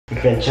I'm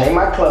gonna change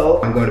my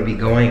clothes. I'm gonna be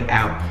going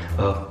out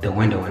of the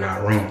window in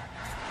our room.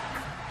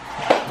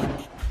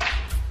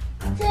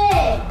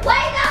 Ted,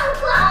 why you got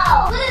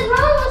clothes? What is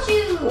wrong with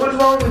you? What's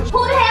wrong with you?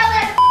 Who the hell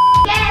at the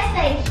gas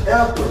station?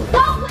 Ethel.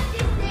 Don't put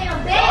this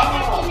damn bag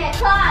back in that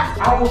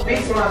closet. I was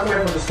fixing when I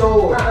came from the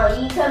store.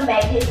 You ain't come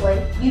back this way.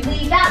 You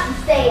leave out and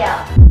stay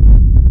out.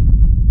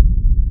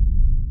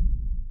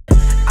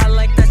 I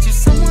like that you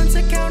someone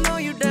to count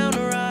on you down the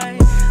ride.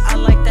 I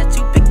like that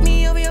you pick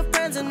me over your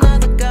friends and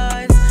other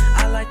guys.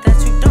 I like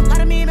that you don't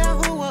gotta mean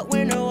out who, what,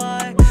 when, or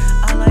why.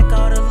 I like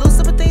all the little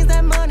simple things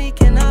that money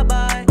cannot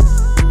buy.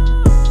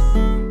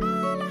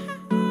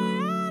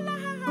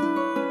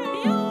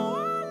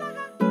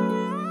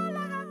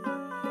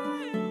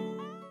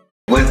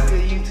 What's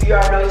good, YouTube?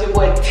 Y'all know it's your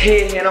boy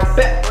Ted, and I'm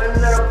back with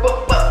another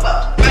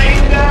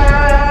banger.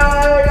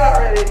 Y'all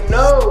already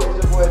know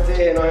it's your boy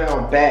Ted, and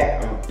I'm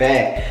back.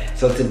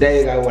 So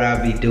today, guys, what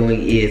I'll be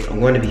doing is I'm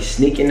going to be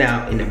sneaking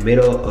out in the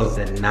middle of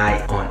the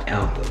night on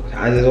Ethel. What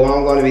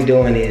I'm going to be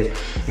doing is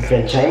I'm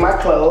going to change my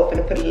clothes,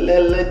 and put a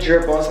little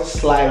drip on, some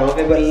slide on,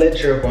 and put a little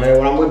drip on. And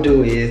what I'm going to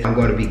do is I'm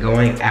going to be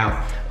going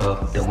out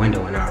of the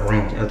window in our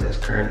room. Ethel is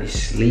currently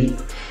asleep.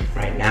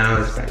 Right now,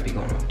 it's about to be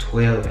going on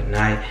 12 at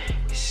night.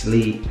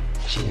 Sleep.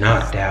 She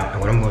knocked out,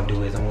 and what I'm gonna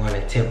do is I'm gonna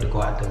attempt to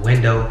go out the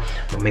window. I'm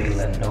gonna make a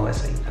little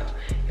noise so you know,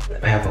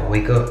 if I have her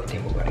wake up,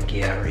 then we're gonna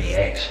get a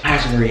reaction. How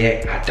she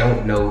react, I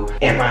don't know.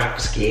 Am I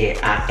scared?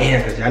 I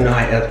am, because y'all know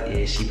how Ethel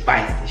is. She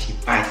fights.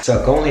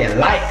 So go ahead,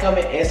 like,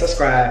 comment, and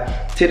subscribe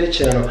to the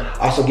channel.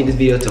 Also get this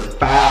video to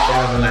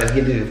 5,000 likes.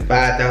 Get it to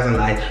 5,000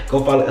 likes.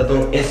 Go follow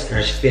Ethel on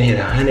Instagram. She finna hit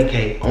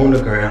 100K on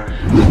the ground.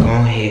 So go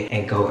ahead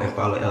and go and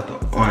follow Ethel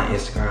on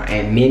Instagram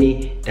at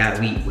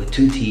mini.week with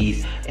 2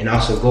 T's. And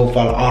also go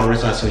follow all the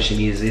rest of our social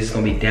media. It's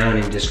gonna be down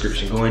in the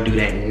description. Go and do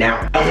that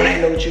now. I wanna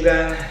hang out with you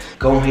guys.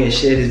 Go ahead and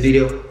share this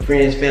video.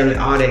 Friends, family,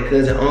 all that,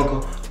 cousin,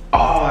 uncle,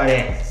 all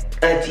that,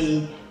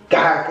 auntie,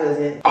 god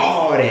cousin,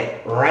 all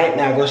that. Right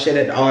now, go share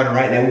that to all that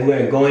right now. We're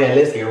gonna go ahead and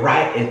let's get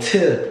right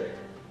into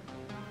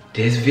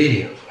this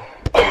video.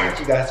 Alright,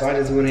 you guys, so I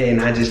just went ahead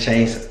and I just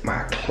changed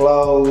my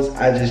clothes.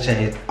 I just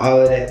changed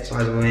all of that. So I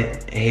just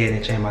went ahead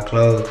and changed my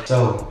clothes.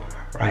 So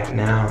right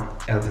now,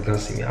 Ethel's gonna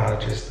see me all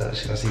dressed up.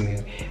 She's gonna see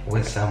me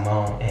with some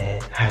on,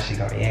 and how she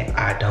gonna react,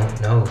 I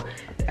don't know.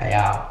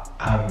 Y'all,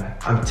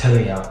 I'm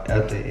telling y'all,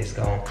 Ethel is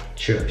gonna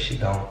trip. She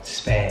gonna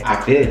spaz.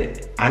 I feel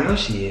it. I know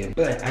she is.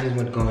 But I just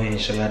want to go ahead and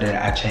show y'all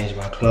that I changed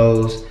my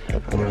clothes. I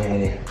went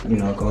ahead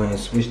and, go ahead and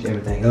switched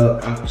everything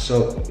up.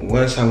 So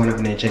once I went up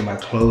in there and changed my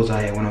clothes,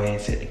 I went ahead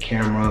and set the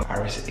camera up. I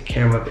already set the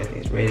camera up.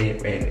 Everything's ready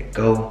to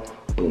go.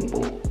 Boom,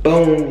 boom,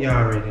 boom. Y'all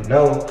already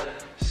know.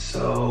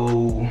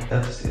 So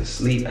Ethel's still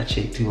asleep. I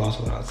checked too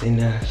also when I was in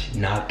there. She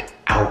knocked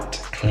out,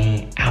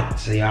 clean out.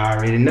 So y'all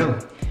already know.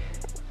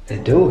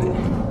 Let's do it.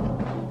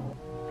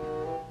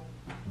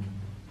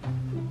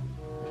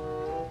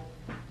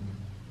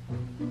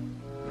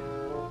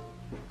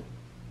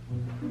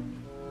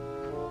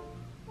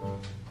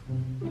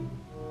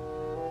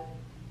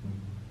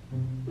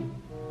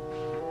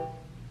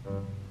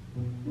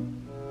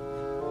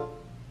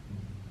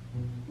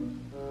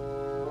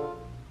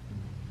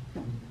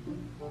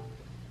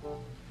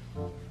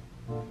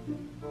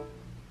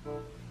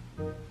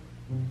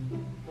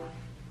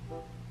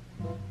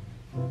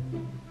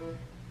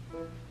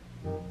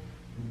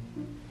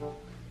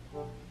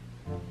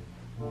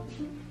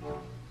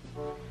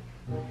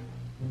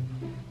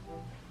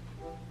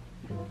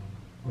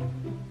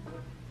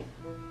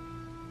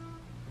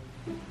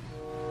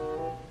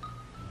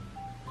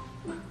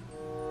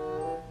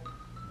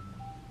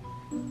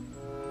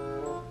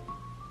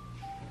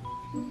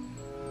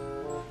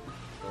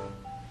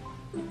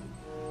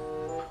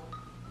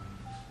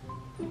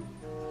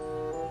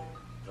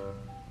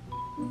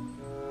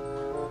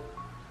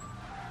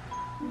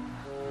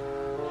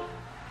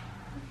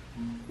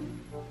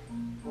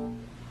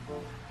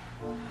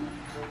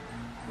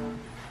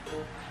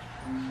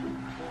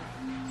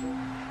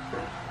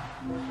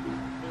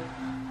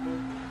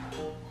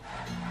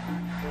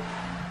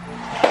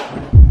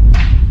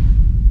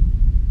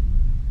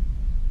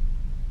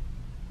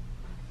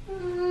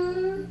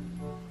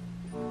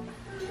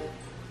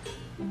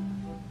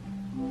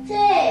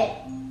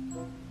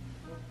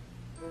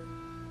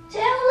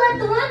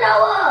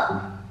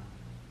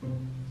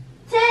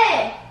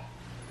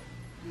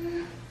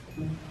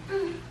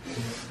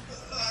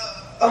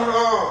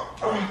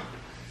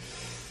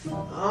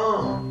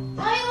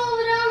 Why you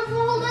over there on the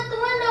floor? Let the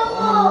window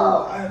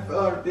up. I fell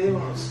out of bed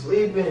when I was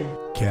sleeping.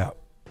 Cap.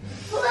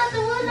 Who let the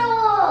window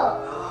up?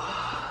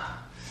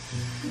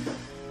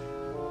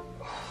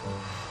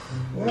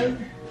 What?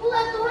 Who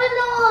let the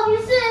window up? You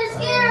sitting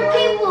scaring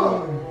people.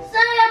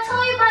 Sonny, I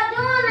told you about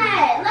doing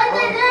that. Let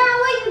that down.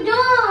 What you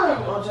doing?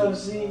 I'm trying to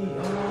see.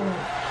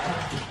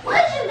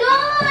 What you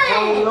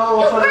doing? No,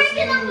 you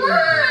breaking the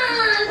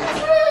blinds.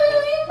 You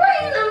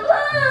breaking the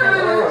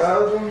blinds.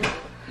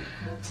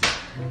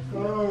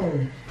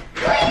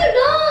 What are you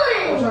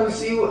doing? I'm trying to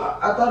see.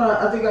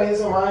 I think I hit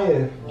something out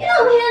here. You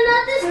don't hear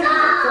nothing.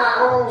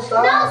 Stop.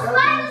 Stop. No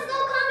spiders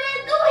gonna come in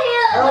through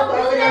here. I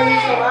think I hit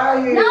something out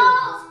here. No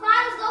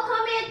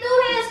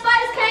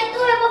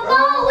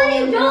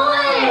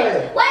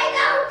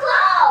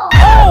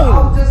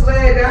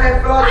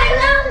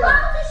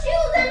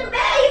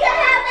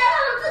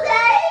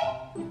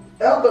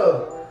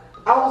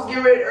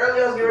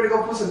earlier. I was getting ready to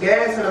go put some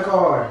gas in the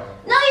car.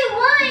 No, you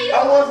weren't.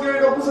 I was getting ready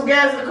to go put some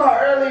gas in the car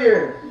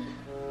earlier.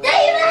 They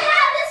even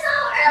had this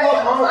on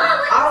earlier before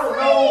I don't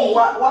know.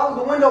 Why was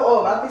the window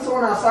up? I think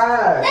someone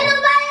outside. Ain't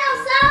nobody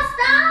outside.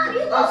 Stop.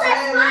 You gonna let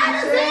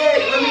spiders in.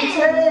 Let me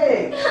check.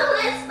 You gonna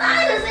let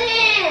spiders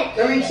in.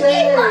 Let me You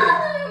check. keep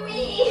bothering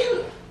me.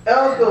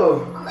 Ethel.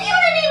 You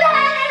didn't even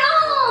have that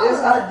on. Yes,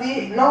 I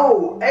did.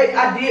 No. Hey,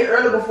 I did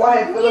earlier before I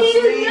had fell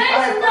asleep. I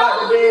had fell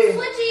out the You bed.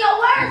 switching your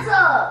words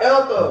up.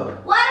 Ethel.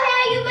 Why the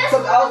hell you messing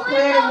Because with I was the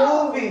playing a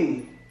window?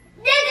 movie.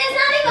 There's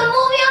not even a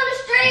movie on the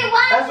street.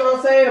 Why? That's what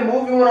I'm saying. The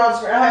movie went on the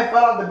screen. I had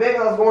fell out the bed.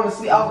 I was going to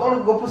sleep. I was going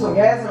to go put some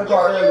gas in the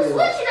car You earlier.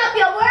 switching up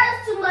your words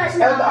too much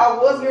Ethel, now. I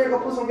was going to go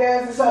put some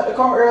gas inside the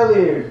car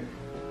earlier.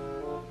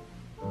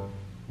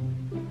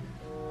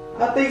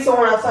 I think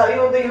someone outside. You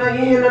don't think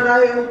you hear nothing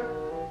out here?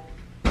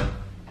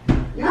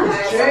 You I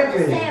just heard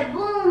something tripping. said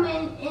boom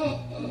and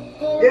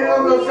You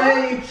know what I'm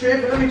saying? You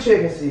tripping. Let me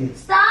check and see.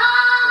 Stop!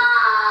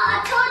 I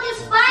told you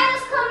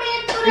spiders come in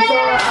through It's there.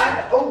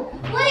 alright. Oh,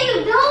 What are you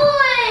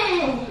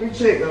doing? let me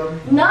check, though.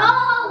 No,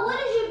 what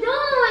are you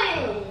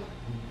doing?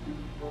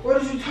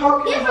 What is you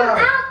talking Get from about?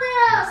 out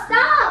there.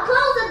 Stop.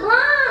 Close the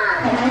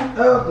blind.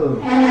 Ethel.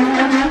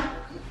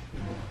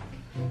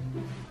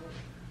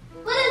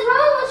 What is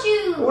wrong with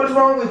you? What is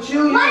wrong with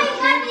you? Why you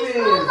got these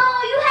clothes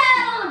on? You had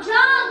on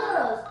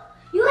joggers.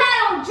 You had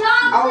on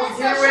joggers I was and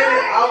getting some ready.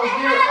 shirt.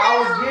 I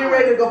was getting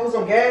ready to go put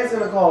some gas in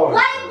the car.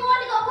 Why you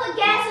going to go put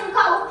gas in the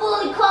car with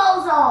fully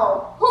clothes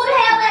on? Who the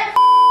hell at the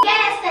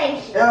gas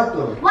station?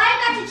 Ethel. Why you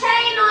got your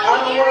chain on? I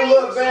don't wanna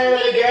look bad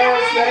at the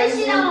gas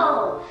station.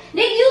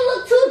 Nigga, you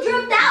look too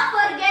dripped out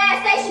for the gas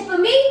station for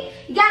me.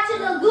 You got your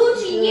little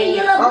Gucci and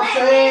your little I'm black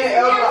saying,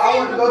 pants, Ethel, I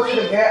want to go to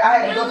the gas. I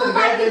had to go to the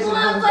gas station to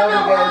put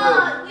some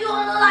gas. You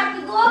don't look like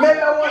you going Maybe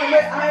I want to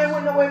make. I ain't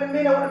want to wait a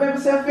minute. I want to make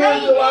myself feel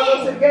good while I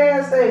go to the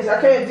gas station. I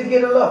can't just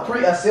get a little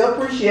self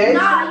appreciation.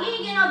 Nah, you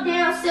ain't get no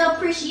damn self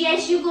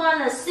appreciation. You going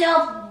to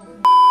self.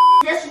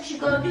 That's what you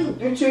gonna do.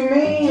 What you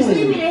mean? Just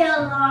leave me the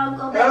hell alone.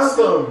 Go back to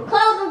sleep.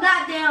 Close them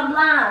goddamn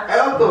blinds.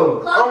 Ethel,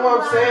 Close I'm what I'm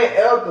the saying,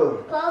 Ethel.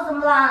 Close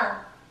them blinds.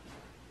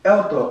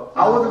 Ethel,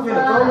 I wasn't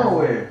finna go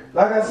nowhere.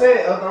 Like I said,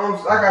 Ethel,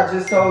 like I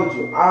just told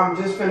you, I'm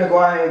just finna go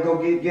out and go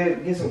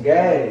get some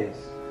gas.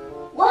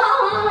 Well,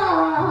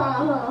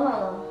 hold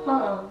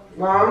on.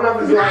 No, I'm not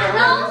gonna do that.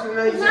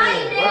 Now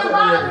you damn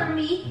bothering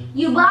me.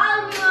 You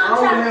bother me when I'm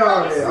trying to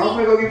go to sleep. I'm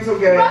finna go get some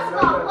gas.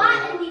 First of all,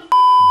 why in the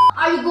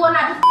are you going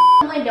out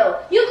the window?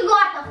 You can go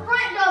out the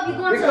front door if you're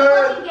going to the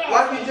fucking gas.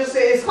 Like you just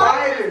said, it's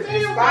spiders.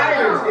 It's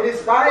spiders. It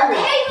is What the spiders.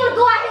 hell you gonna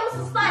go out here with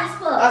some spiders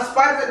for? A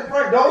spider's at the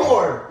front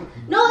door.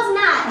 No, it's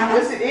not.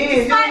 Yes, it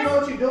is. You don't know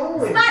what you're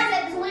doing. Spiders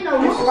at this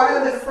window. It's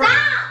spiders at the front.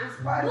 Stop. It's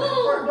spiders at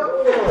the front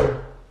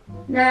door.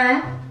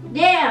 Nah.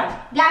 Damn.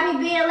 Got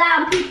me being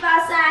loud and people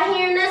outside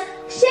hearing us.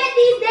 Shut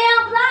these damn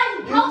blinds.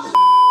 You broke the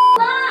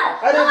blinds.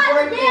 I didn't Go out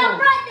break the damn them.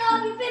 front door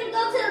if you finna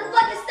go to the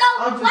fucking store.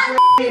 I'm just Why the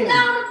saying. you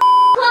down the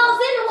clothes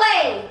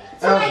anyway?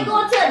 Somebody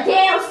going to a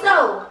damn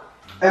store.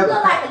 You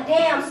look like a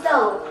damn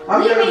store.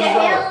 I'm Leave me the going to the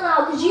hell store.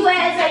 alone, cause you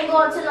ass ain't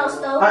going to no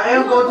store. I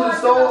am You going to ain't the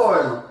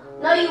store.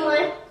 No, you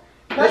ain't.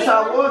 No, That's you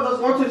how I ain't. was. I was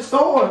going to the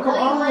store. Come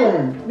No, you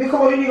on. Then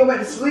come on, you need to go back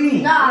to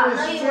sleep. Nah, You no,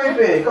 just you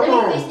tripping. ain't. Come Let me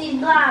on. fix these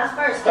blinds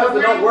first.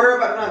 Don't worry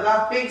about nothing.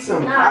 I'll fix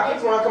them. Nah, I'll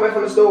fix when I come back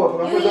from the store.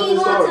 When I You go to ain't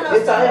the going store. to no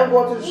Yes, I am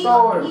going to the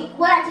store.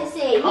 What I just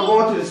said. I'm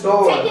going to the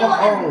store.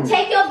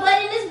 Take your butt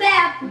in this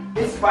bathroom.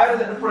 It's spiders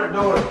at the front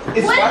door.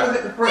 It's What? spiders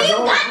at the front Where you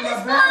door. got In this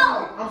my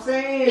bathroom. from? I'm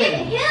saying. Get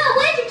the hell.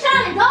 Where you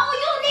trying to go?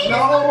 You don't need to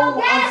go to no No,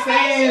 gas I'm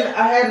saying station.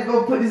 I had to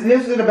go put this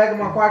in the back of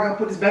my car. I gotta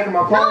put this back in my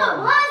No, it car.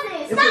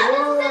 wasn't. Yes, Stop. it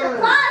This is in the was.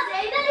 closet.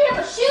 Ain't nothing here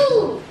but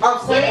shoes. I'm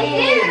Get in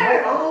saying.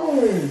 here. Hold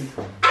on.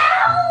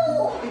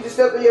 Ow. You just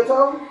stepped on your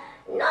toe?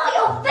 No,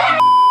 your fat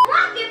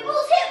rocket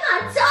boots hit my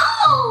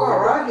Oh,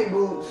 toe. rocket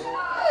boots.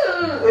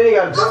 Mm. You ain't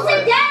gotta Go jump sit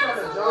like down that.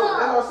 That's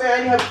somewhere. what I'm saying. I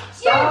ain't have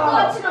to You ain't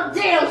going stop. to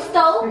no damn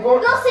store. I'm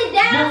going- Go sit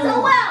down Move.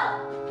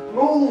 somewhere.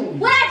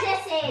 Move. What I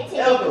just said to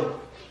you. Ethel,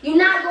 You're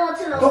not going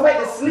to no go back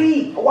to store.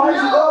 sleep. Why'd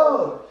you No.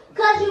 go?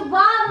 Cause you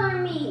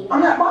bothering me.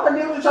 I'm not bothering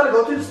you. I'm just trying to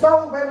go to the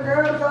store, baby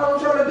girl. That's all I'm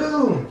trying to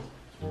do.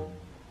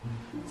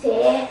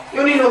 Ted. You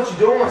don't need to know what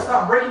you're doing.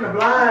 Stop breaking the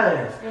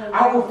blinds.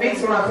 I will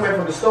fix when I come in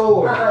from the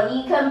store.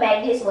 You come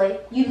back this way.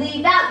 You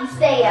leave out, you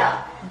stay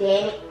out.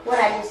 Damn it. What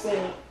I just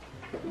said.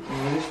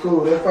 It's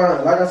cool. That's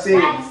fine. Like I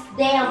said, That's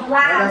damn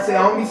blind. I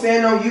don't be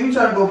saying no you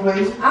trying to go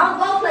places. I don't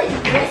go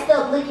places dressed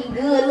up looking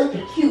good,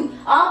 looking cute.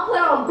 I don't put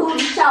on booty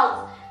shorts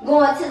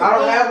going to the I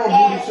don't damn have on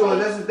gas booty shorts. station.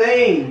 That's the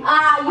thing. You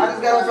I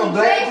just got on some fully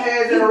black dressed,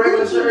 pants and a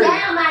regular you shirt.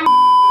 Down, my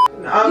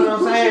I know what I'm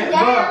You saying. push it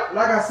down. But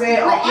like I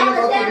said, with I'm finna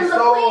go to Alexander the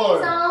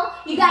McQueen's store. on.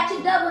 You got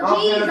your double I'm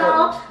G's finna go.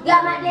 on.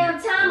 Got my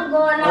damn timer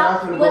going I'm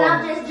off. finna But go. I'm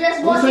just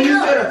So walking you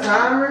up. set a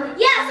timer?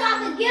 Yeah, so I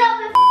could get up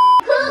and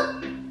cook.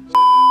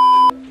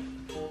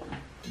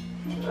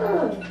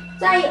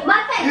 So my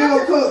face. You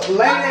gonna cook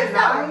late at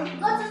night?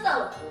 Go to the store.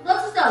 store. Go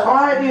to the store.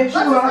 Alright then, chill.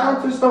 I'll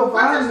go to the store.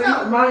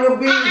 Fine. Mind your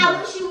business.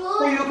 I wish you would.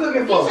 Who you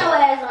cooking for? Get your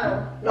ass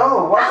on.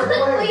 No, watch I'm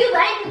cooking for you,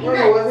 but I ain't cooking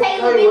nothing.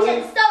 Tell your bitch at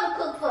the store to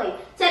cook for you.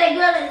 Tell that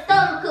girl at the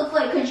store to cook for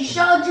you, cause you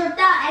sure dripped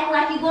out acting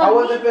like you going. I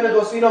wasn't finna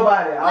go see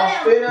nobody. I was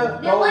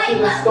finna go to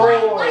the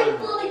store. Why you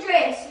fully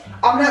dressed?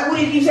 I'm not. What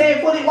do you keep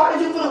saying fully? Why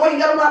did you feel? Why you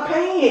got on my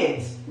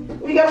pants?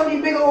 What you got on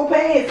these big old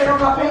pants? Fit on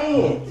my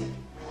pants.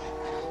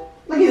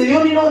 Look at this. You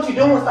don't even know what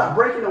you're doing. Stop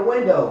breaking the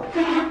window.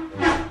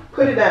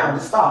 Put it down.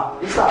 Just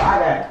stop. Just stop. I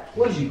got it.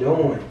 What is you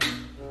doing?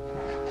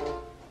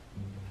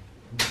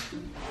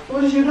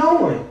 What is you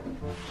doing?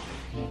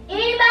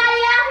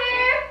 Anybody out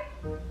here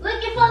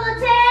looking for the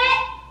tag?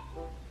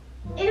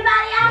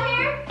 Anybody out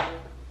here?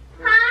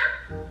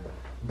 Huh?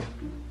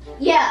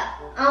 Yeah,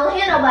 I don't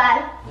hear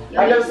nobody. I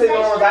never seen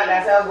no one like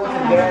that. So I was going to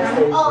the gas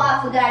station. Oh,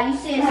 I forgot. You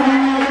said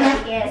somebody to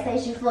the gas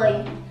station for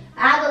you.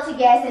 I'll go to the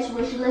gas station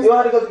with you. You don't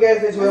have to go to the gas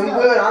station with me. I'm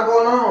good. I'm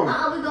going home.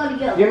 We go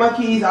together. Give my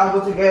keys. I'll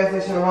go to the gas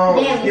station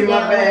alone. Give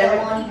my bag.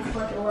 Don't want you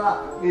fucking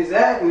up.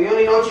 Exactly. You don't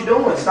even know what you're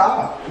doing.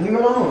 Stop. Leave me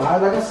alone.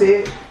 Like I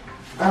said.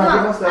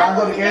 I'll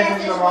go to the gas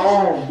station on my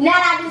own.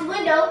 Not out this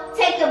window.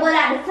 Take the butt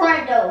out the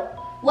front door.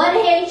 What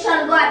the hell you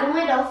trying to go out the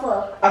window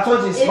for? I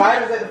told you,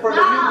 spiders at the front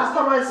door. You just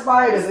talking about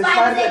spiders. It's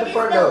spiders at the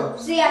front door.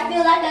 See, I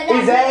feel like I got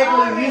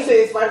exactly. You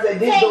said spiders at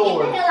this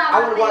door. I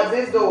want to go out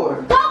this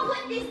door. Don't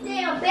put this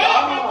damn bag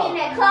back in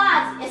that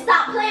closet and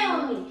stop playing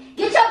with me.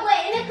 Get your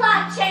butt in the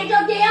closet, change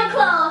your damn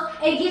clothes,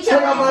 and get your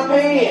take off my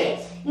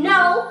pants.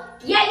 No.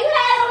 Yeah, you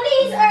had on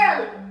these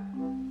early.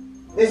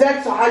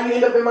 Exactly. So how you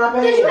end up in my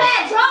pants? Because you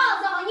had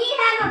drawers on. You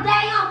ain't had no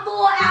damn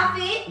full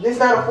outfit.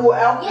 This not a full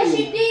outfit. Yes,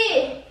 you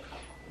did.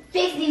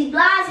 Fix these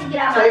blinds and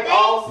get out my face. Take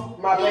off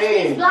my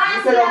pants. You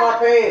You said on my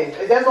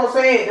pants. That's what I'm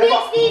saying. I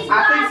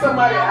think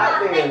somebody out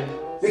there.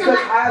 Because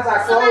as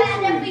I close somebody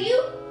out there for you?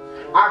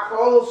 I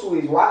close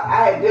sweets. Why I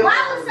had them. Why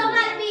would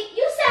somebody be?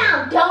 You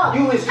sound dumb.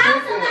 You was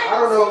tripping. I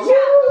don't know.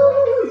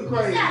 You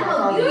crazy.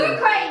 You're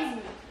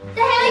crazy. What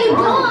the hell are you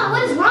doing?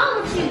 What is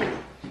wrong with you?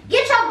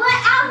 Get your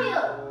butt out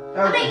here.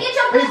 I mean, get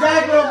your butt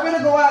exactly. I'm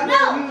finna go out there.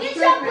 No, get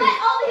your butt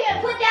over here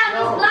and put down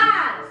these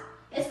blinds.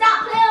 And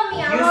stop playing with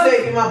me. You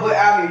said get my butt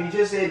out here. You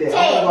just said that.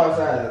 I'm gonna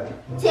go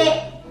outside.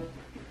 Ted,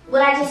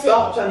 what I just said.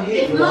 Stop trying to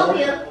hit me. Come over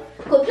here.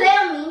 Quit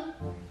playing with me.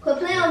 Quit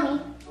playing with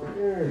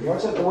me.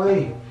 Watch out the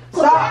way.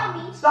 Quit Stop. playing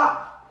with me.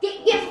 Stop.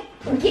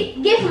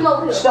 Get from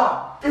over here.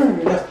 Stop.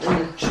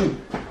 Shoot.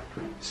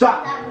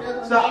 Stop.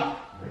 Stop.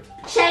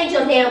 Change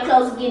your damn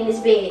clothes and get in this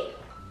bed.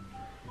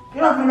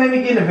 You're not gonna make me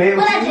get in the bed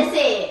with What you. I just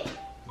said.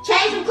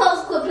 Change your clothes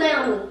and quit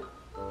playing with me.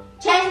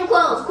 Change some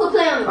clothes. Quit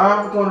playing with me.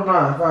 I'm going to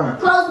blind. Fine.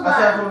 Close the I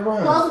said blind. close the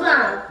blind. Close the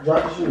blind.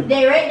 Drop the shoe.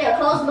 They right there.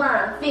 Close the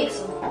blind. Fix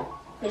them.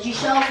 Because you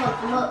sure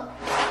fucked them up.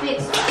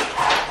 Fix them.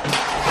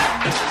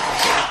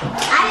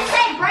 I didn't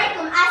say break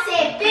them. I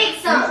said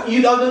fix them. You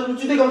know what you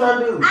think I'm trying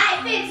to do? I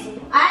ain't fix them.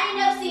 I ain't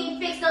never seen you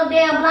fix no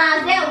damn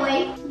blinds that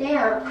way.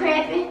 Damn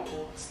cramping.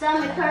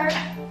 Stomach hurt.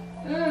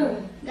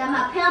 Got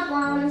my pimple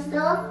on and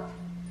stuff.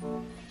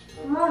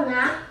 Come on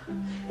now.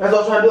 That's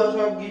what I'm trying to do. I'm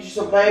trying to get you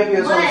some pain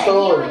pills from the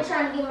store. You ain't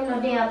trying to give me no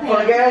damn pain. From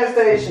the gas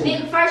station.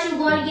 Nigga, first you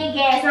going to get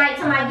gas. Now you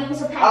talking about give me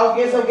some pain. I was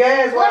getting some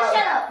gas. Boy,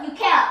 shut up. You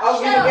cap. I was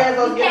getting gas. I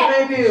was getting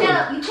pain pills. Shut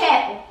up. You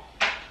capping.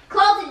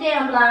 Close the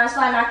damn blinds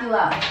before I knock you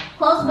out.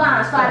 Close the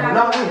blinds before I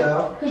knock you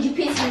out. Because you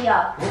pissing me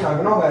off. You're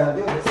knocking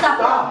nobody out.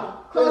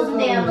 Stop. Close the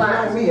damn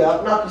blinds. Knock me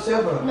out. Knock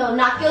yourself out. No,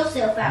 knock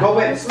yourself out. Go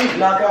back to sleep.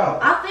 Knock out.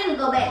 I'm finna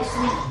go back to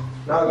sleep.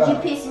 Knock Because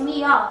out. you pissing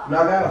me off.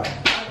 Knock out.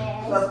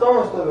 Stop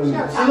throwing stuff at me.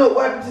 See, look,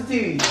 what happened to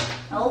TV?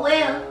 Oh,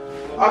 well.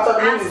 I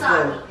thought I'm you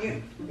sorry.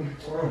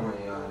 Oh my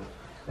God.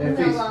 And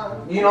fix,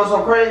 you know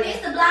something crazy? Fix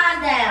the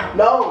blinds down.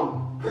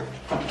 No.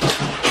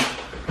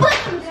 Put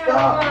them damn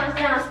blinds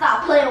down.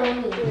 Stop playing with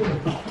me.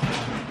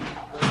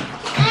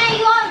 Hey,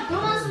 you always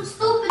doing some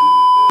stupid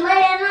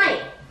late at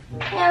night.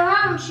 Hell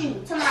wrong with you?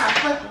 Talking about a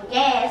fucking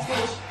gas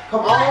station.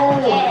 Come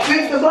on.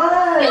 Fix the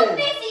blinds. You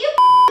fix it.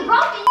 You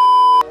broken.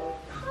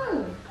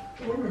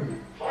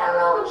 Hell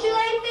wrong with you? I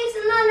ain't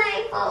fixing nothing I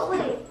ain't fuck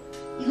with.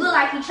 You look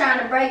like you trying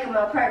to break them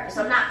on purpose.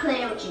 I'm not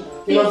playing with you.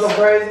 You know something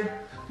crazy?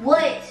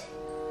 What?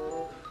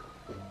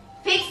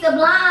 Fix the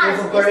blinds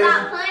and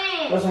stop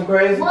playing. What's some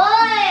crazy?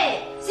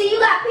 What? See, you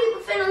got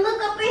people finna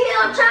look up in here.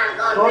 I'm trying to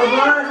go to Go to bed.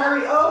 blind,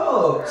 hurry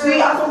up.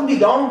 See, I'm supposed to be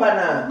gone by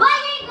now. But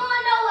you ain't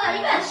going nowhere.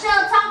 You better shut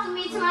up, talk to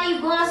me till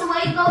you going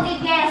somewhere. You go get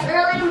gas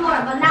early in the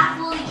morning, but not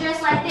fully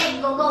dressed like that.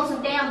 You gonna go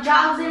some damn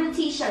joggers in a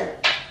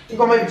t-shirt. You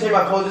gonna make me change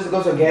my clothes just to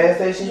go to a gas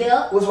station?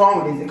 Yep. What's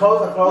wrong with this? The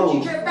clothes are clothes.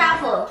 What you dripped out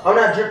for? I'm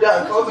not dripped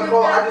out. Clothes are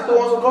clothes. I just threw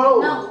on some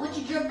clothes. No, what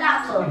you dripped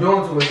out for? You're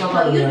doing too much. Stop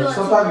talking to me.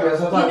 Stop talking to me.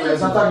 Stop talking to me.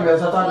 Stop talking to me.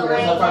 Stop talking to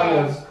me. Stop talking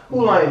to me. Who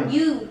lying?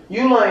 You.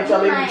 You lying.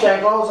 Trying to make me change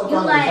clothes. Stop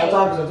talking to me. Stop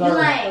talking to me. You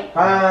lame.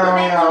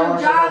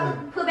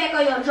 Put back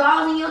on your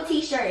drawers and your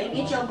t-shirt and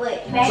get your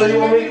butt back in the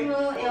living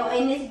room or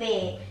in this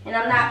bed. And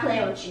I'm not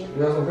playing with you. You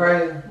know something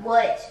crazy?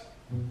 What?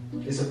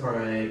 It's a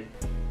prank.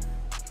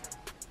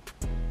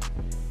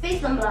 Fix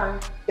them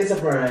blinds. It's a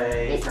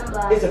prank. Fix them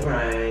blinds. It's a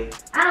prank.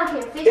 I don't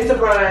care. Fix It's a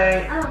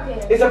prank. I don't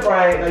care. It's a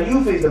prank. Now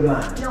you fix the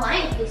blind. No, I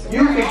ain't fixing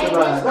You fix the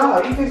blind.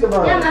 No, you fix the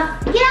blind. Get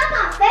out my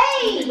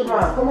Fix the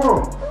blinds, come on.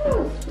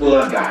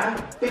 Good guy.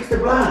 Fix the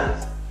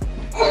blinds.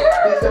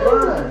 Fix the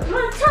blinds.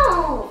 My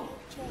toe.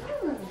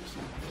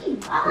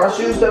 My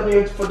shoes stuck in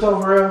your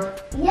toe for real?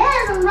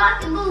 Yeah, some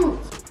rocket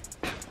boots.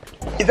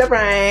 It's a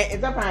prank.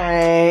 It's a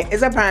prank.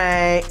 It's a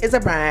prank. It's a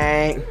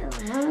prank.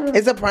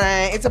 It's a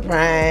prank. It's a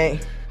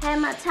prank. Had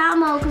my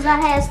time on because I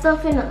had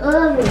stuff in the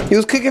oven. You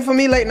was cooking for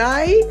me late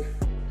night?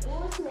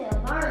 Ooh, it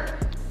smell burnt.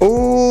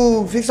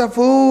 Ooh, fix our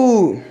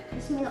food.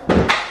 It smell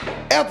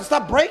Ethel,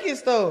 stop breaking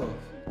stuff.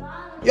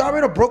 You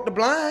already broke the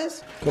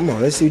blinds. Come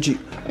on, let's see what you.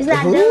 It's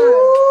not done.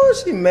 Ooh,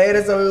 she made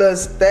us a little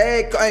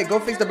steak. Hey, go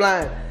fix the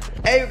blind.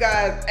 Hey, you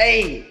guys.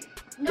 Hey.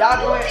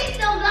 No, you fix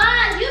them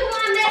blinds. You the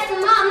one mess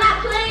them up,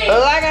 not playing.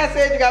 Like I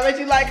said, you guys, make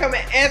sure you like,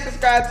 comment, and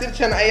subscribe to the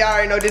channel. Hey, y'all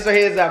already know this right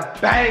here is a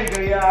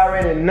banger. Y'all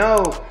already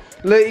know.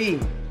 Lil E,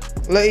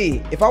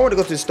 if I want to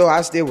go to the store,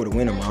 I still would have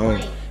went on my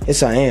own.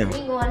 Yes, I am. You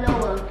ain't going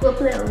nowhere. Go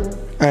play with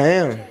me. I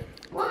am.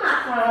 Where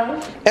my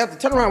phone? Ethel,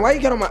 turn around. Why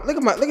you got on my? Look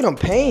at them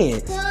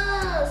pants.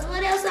 Cause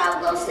what else I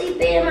was gonna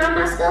sleep in?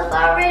 My stuff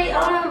already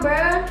on,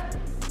 bro.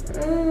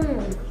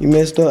 You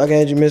messed up. I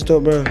got you messed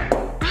up, bro.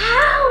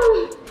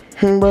 Ow!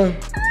 Bro. I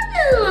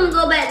just wanna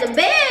go back to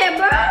bed,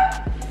 bro.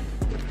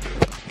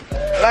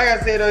 Like I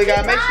said, though, you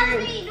guys, make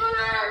sure you.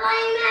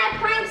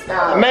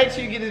 Make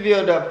sure you get this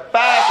video to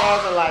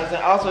 5,000 likes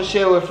and also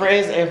share with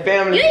friends and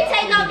family. You need to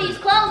take off these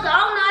clothes, though.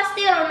 I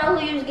still don't know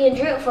who you was getting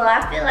drip for.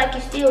 I feel like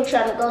you're still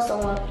trying to go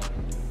somewhere.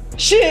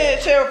 Share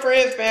with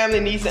friends, family,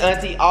 niece, and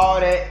auntie, all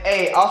that.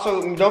 Hey,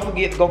 also, don't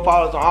forget to go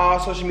follow us on all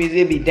social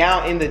media. It'll be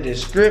down in the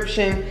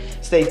description.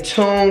 Stay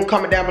tuned.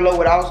 Comment down below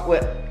what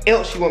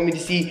else you want me to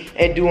see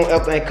and do on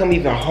Ethel and come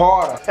even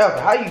harder.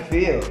 Ethel, how you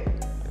feel?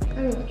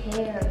 I don't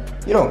care.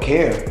 You don't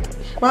care?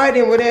 Alright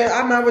then, well then,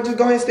 I might as well just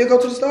go ahead and still go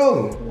to the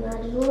store. Might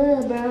as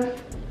well, bro.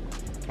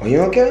 Oh, you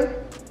don't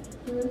care?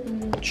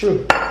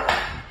 True.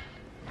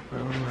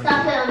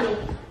 Stop telling me.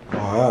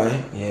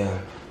 Alright,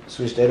 yeah.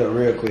 Switch that up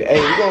real quick.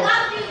 Hey, you gonna...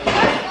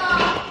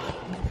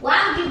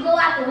 Why would you go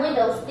out the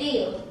window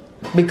still?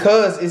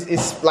 Because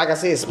it's like I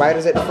said,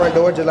 spiders at the front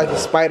door, just like the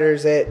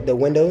spiders at the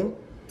window.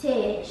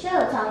 Ted, shut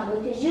up talking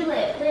to me, because you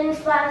let plenty of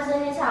spiders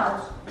in this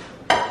house.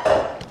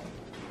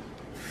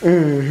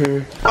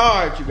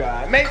 Alright, you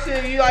guys. Make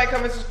sure you like,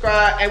 comment,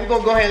 subscribe, and we're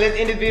gonna go ahead and let's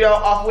end this video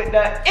off with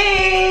the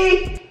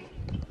E.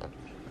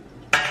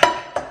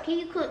 Can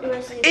you cook the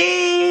rest of it?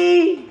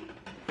 E.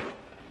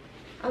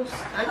 I'm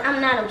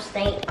not, I'm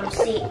stank. I'm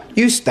sick.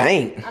 You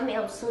stink. I mean,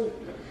 I'm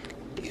sleeping.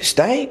 You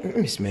stink? Let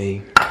me smell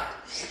you.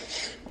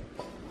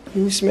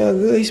 You smell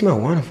good. You smell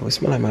wonderful. You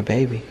smell like my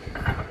baby.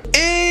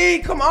 E,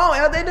 come on,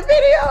 I'll end the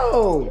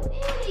video.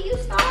 You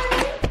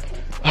started.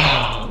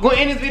 Gonna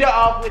end this video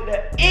off with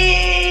the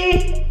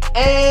E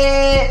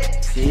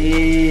and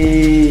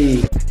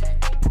C.